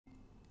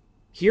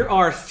Here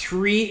are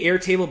 3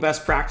 Airtable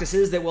best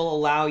practices that will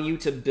allow you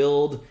to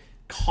build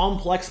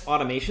complex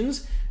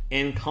automations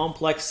and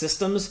complex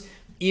systems.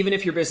 Even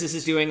if your business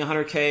is doing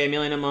 100K, $1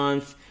 million a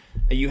month,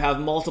 you have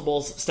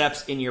multiple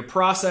steps in your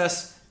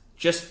process,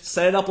 just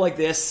set it up like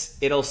this.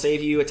 It'll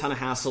save you a ton of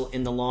hassle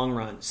in the long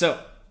run. So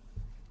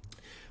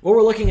what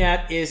we're looking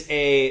at is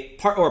a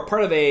part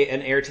of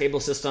an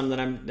Airtable system that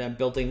I'm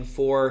building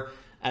for.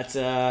 It's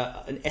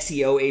an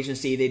SEO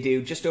agency. They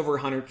do just over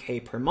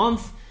 100K per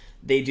month.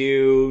 They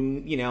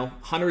do,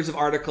 hundreds of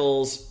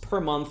articles per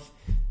month.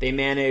 They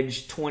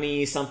manage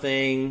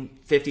 20-something,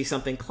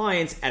 50-something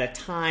clients at a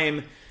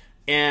time.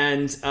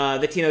 And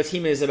the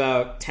team is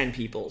about 10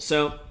 people.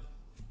 So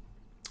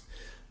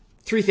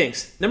 3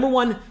 things. Number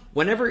 1,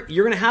 whenever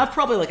you're going to have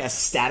probably like a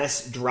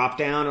status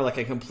dropdown or like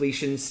a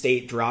completion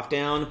state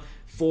dropdown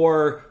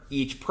for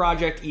each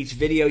project, each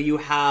video you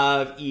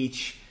have,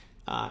 each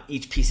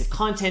piece of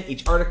content,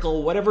 each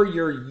article, whatever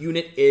your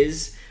unit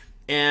is.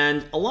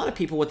 And a lot of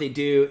people, what they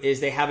do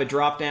is they have a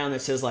drop down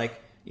that says like,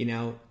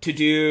 to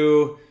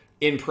do,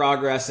 in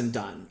progress, and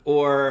done.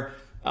 Or,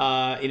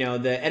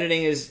 the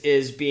editing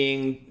is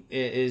being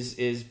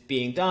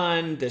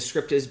done, the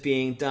script is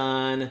being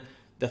done,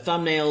 the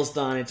thumbnail's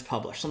done, it's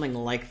published, something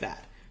like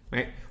that,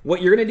 right?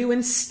 What you're gonna do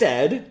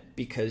instead,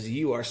 because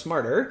you are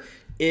smarter,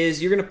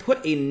 is you're gonna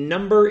put a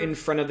number in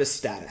front of the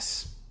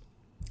status,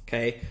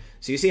 okay?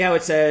 So you see how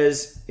it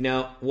says,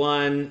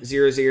 1,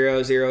 0,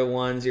 0, 0,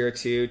 1, 0,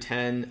 2,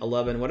 10,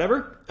 11,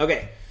 whatever?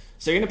 Okay,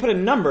 so you're gonna put a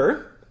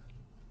number,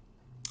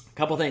 a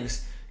couple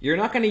things. You're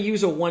not gonna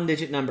use a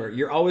 1-digit number.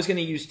 You're always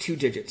gonna use 2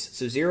 digits.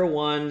 So 0,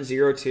 1,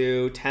 0,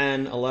 2,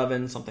 10,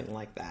 11, something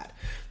like that.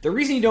 The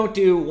reason you don't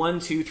do 1,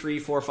 2, 3,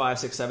 4, 5,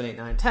 6, 7, 8,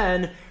 9,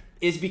 10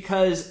 is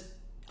because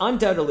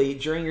undoubtedly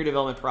during your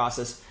development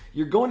process,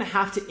 you're going to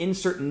have to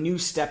insert new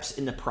steps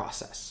in the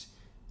process,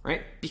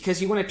 right?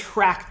 Because you wanna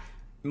track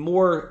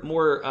more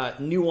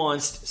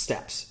nuanced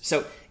steps.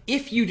 So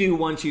if you do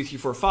 1, 2, 3,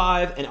 4,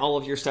 5, and all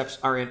of your steps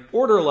are in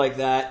order like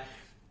that,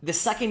 the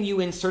second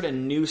you insert a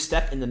new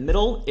step in the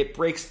middle, it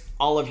breaks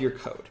all of your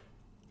code.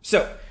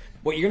 So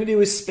what you're gonna do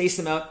is space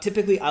them out.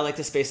 Typically, I like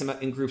to space them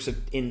out in groups of,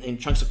 in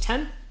chunks of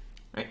 10,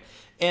 right?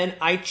 And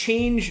I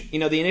change,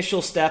 the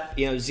initial step,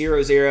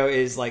 0, 0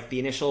 is like the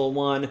initial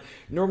one.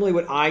 Normally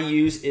what I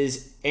use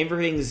is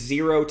everything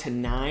 0 to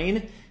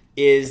 9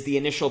 is the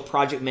initial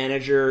project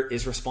manager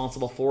is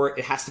responsible for it.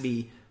 It has to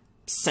be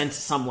sent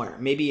somewhere.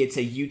 Maybe it's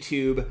a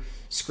YouTube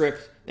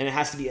script and it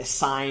has to be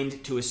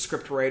assigned to a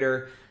script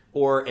writer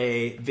or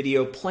a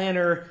video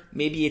planner.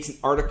 Maybe it's an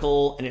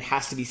article and it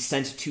has to be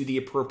sent to the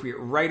appropriate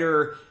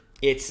writer.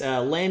 It's a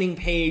landing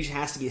page,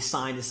 has to be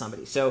assigned to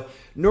somebody. So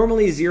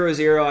normally 0,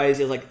 0 is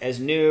like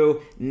as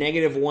new,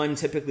 -1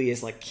 typically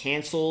is like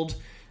canceled.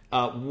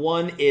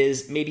 1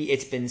 is maybe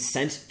it's been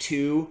sent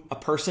to a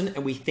person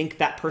and we think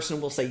that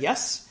person will say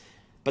yes,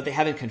 but they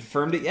haven't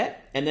confirmed it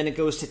yet. And then it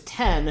goes to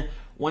 10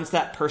 once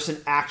that person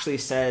actually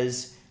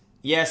says,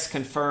 yes,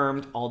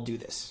 confirmed, I'll do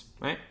this,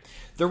 right?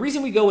 The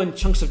reason we go in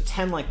chunks of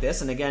 10 like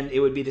this, and again, it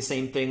would be the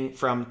same thing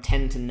from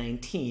 10 to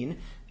 19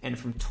 and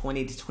from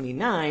 20 to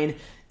 29,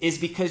 is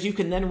because you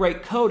can then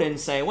write code and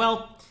say,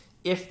 well,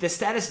 if the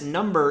status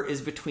number is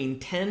between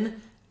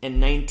 10 and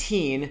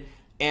 19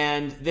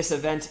 and this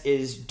event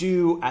is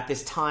due at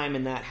this time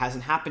and that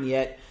hasn't happened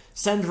yet,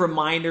 send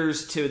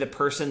reminders to the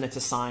person that's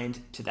assigned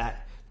to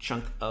that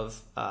chunk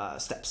of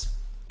steps,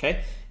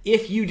 okay?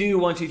 If you do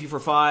 1, 2, 3, 4,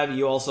 5,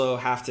 you also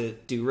have to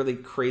do really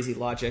crazy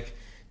logic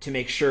to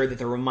make sure that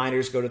the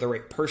reminders go to the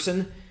right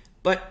person.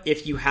 But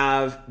if you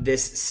have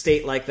this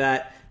state like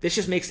that, this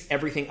just makes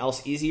everything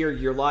else easier.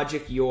 Your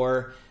logic,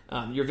 your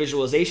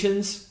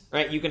visualizations,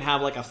 right? You can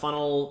have like a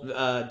funnel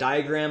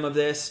diagram of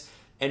this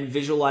and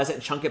visualize it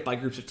and chunk it by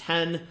groups of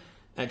 10.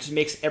 It just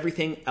makes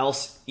everything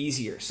else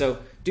easier. So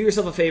do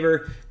yourself a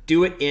favor,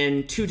 do it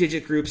in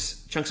 2-digit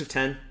groups, chunks of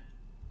 10.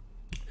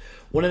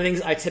 One of the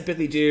things I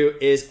typically do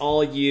is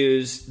I'll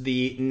use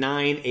the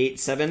 9, 8,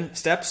 7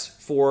 steps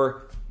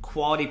for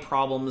quality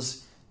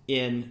problems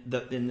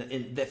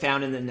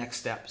found in the next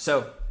step.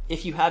 So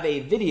if you have a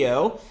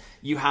video,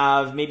 you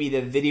have maybe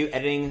the video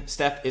editing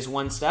step is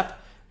 1 step,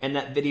 and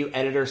that video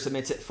editor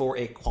submits it for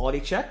a quality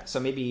check.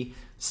 So maybe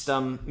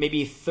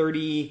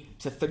 30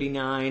 to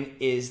 39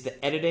 is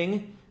the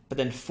editing, but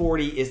then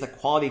 40 is the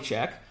quality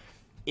check.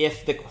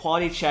 If the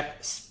quality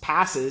check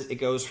passes, it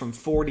goes from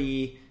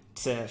 40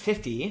 to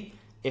 50.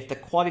 If the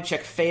quality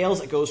check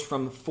fails, it goes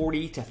from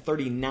 40 to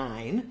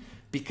 39,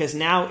 because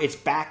now it's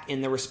back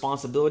in the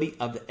responsibility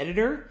of the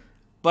editor,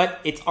 but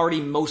it's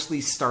already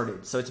mostly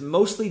started. So it's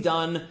mostly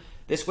done.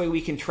 This way we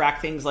can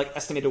track things like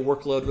estimated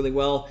workload really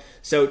well.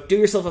 So do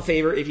yourself a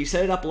favor. If you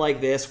set it up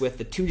like this with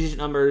the 2-digit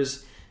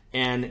numbers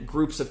and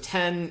groups of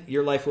 10,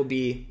 your life will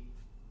be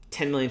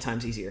 10 million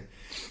times easier.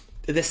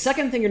 The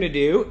second thing you're gonna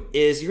do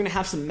is you're gonna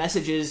have some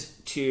messages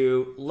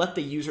to let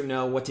the user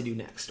know what to do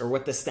next or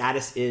what the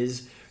status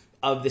is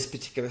of this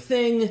particular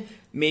thing.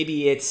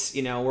 Maybe it's,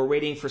 we're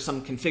waiting for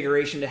some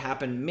configuration to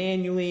happen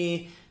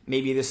manually.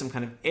 Maybe there's some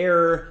kind of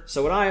error.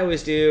 So what I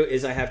always do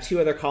is I have 2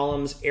 other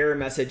columns, error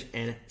message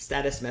and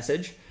status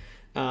message.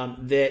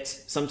 that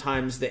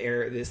sometimes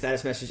the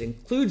status message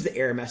includes the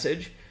error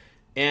message.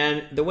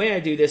 And the way I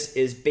do this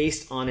is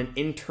based on an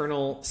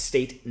internal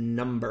state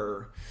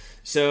number.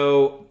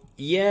 So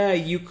yeah,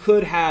 you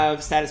could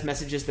have status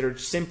messages that are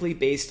simply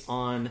based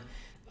on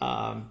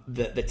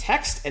the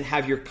text and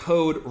have your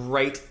code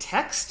write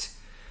text.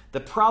 The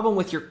problem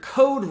with your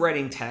code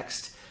writing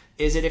text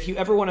is that if you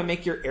ever want to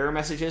make your error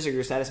messages or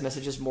your status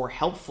messages more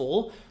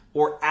helpful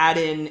or add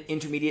in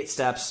intermediate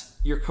steps,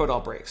 your code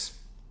all breaks.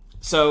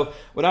 So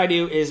what I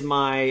do is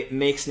my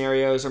make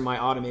scenarios or my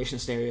automation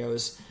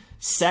scenarios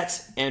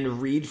set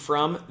and read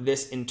from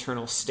this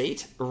internal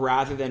state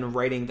rather than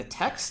writing the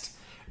text.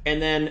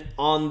 And then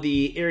on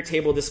the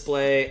Airtable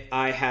display,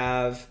 I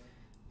have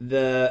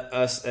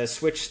a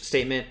switch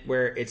statement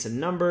where it's a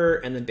number,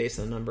 and then based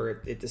on the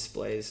number, it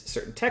displays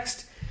certain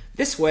text.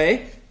 This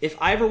way, if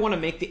I ever want to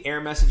make the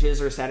error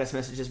messages or status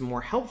messages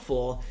more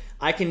helpful,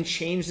 I can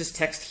change this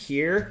text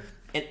here,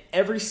 and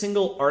every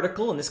single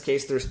article, in this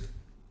case, there's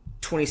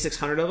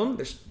 2,600 of them.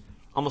 There's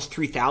almost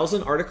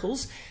 3,000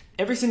 articles.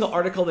 Every single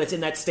article that's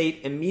in that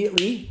state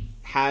immediately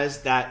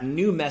has that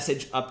new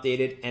message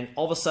updated, and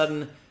all of a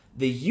sudden,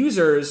 the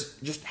users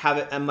just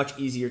have a much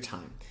easier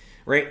time,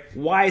 right?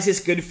 Why is this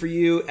good for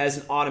you as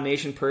an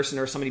automation person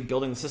or somebody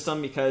building the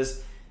system?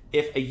 Because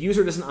if a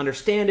user doesn't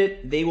understand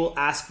it, they will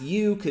ask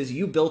you because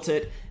you built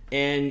it,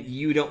 and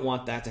you don't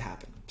want that to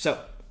happen. So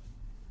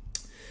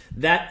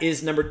that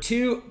is number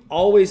 2.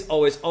 Always,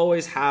 always,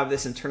 always have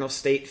this internal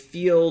state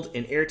field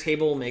in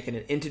Airtable, make it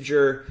an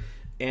integer,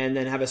 and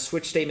then have a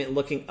switch statement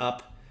looking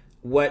up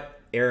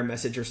what error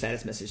message or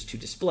status message to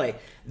display.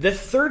 The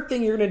third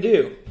thing you're going to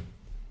do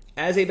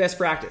as a best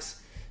practice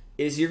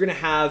is you're going to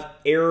have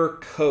error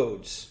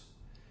codes.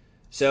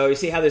 So you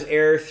see how there's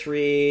error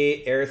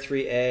 3, error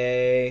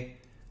 3A,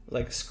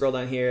 like scroll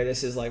down here,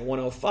 this is like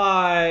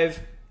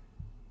 105,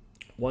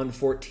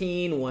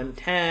 114,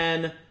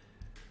 110,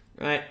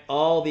 right?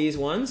 All these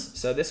ones.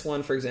 So this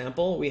one, for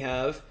example, we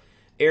have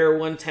error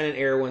 110 and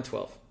error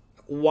 112.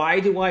 Why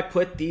do I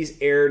put these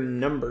error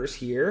numbers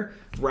here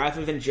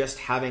rather than just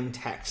having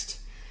text?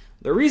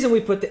 The reason we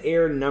put the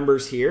error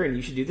numbers here, and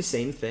you should do the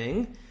same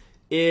thing,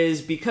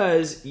 is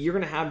because you're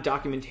going to have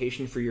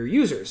documentation for your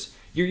users.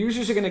 Your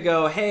users are going to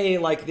go, hey,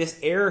 like this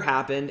error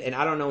happened and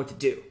I don't know what to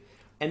do.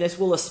 And this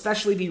will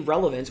especially be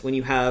relevant when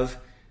you have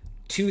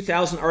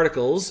 2,000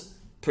 articles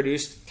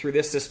produced through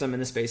this system in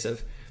the space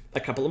of a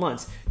couple of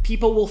months.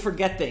 People will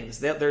forget things.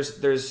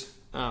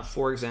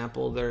 For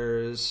example,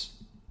 there's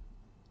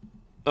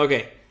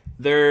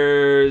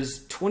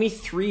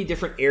 23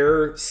 different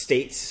error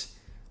states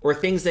or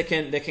things that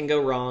can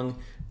go wrong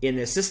in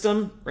this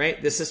system,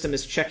 right? This system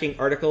is checking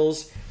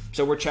articles.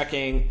 So we're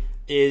checking,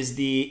 is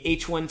the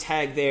H1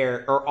 tag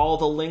there? Are all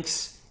the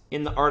links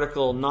in the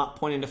article not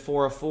pointing to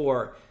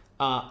 404?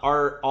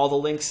 Are all the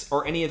links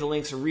or any of the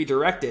links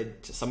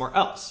redirected to somewhere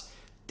else?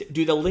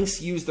 Do the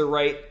links use the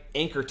right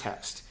anchor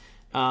text?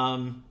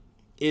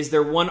 Is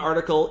there one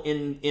article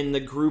in the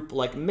group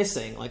like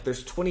missing? Like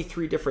there's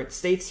 23 different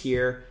states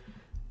here,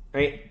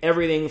 right?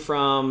 Everything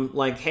from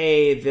like,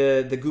 hey,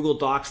 the Google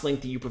Docs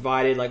link that you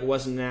provided like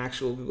wasn't an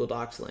actual Google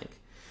Docs link.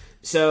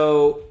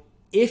 So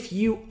if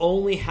you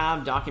only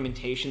have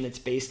documentation that's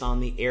based on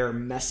the error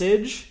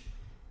message,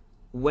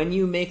 when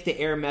you make the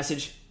error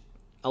message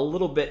a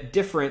little bit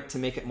different to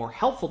make it more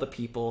helpful to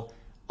people,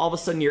 all of a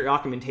sudden your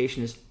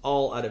documentation is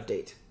all out of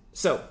date.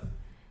 So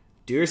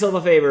do yourself a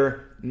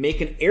favor,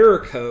 make an error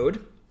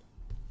code,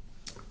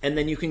 and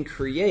then you can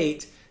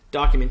create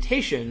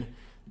documentation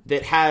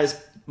that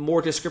has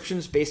more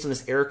descriptions based on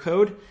this error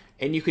code,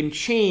 and you can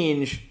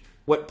change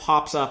what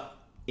pops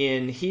up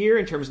in here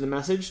in terms of the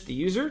message, the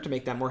user, to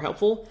make that more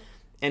helpful.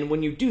 And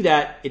when you do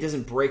that, it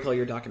doesn't break all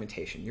your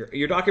documentation.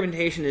 Your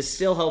documentation is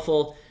still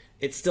helpful,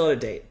 it's still out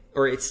of date,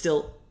 or it's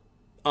still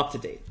up to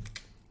date.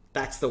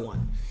 That's the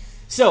one.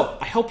 So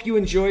I hope you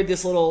enjoyed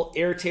this little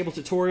Airtable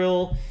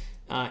tutorial.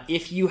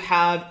 If you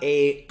have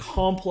a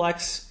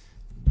complex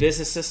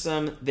business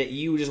system that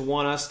you just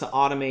want us to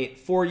automate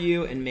for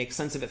you and make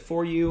sense of it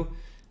for you,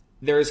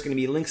 there's going to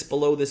be links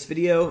below this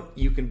video.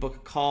 You can book a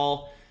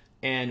call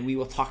and we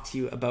will talk to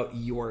you about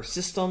your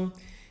system.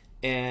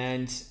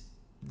 And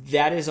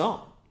that is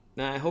all.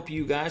 I hope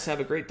you guys have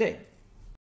a great day.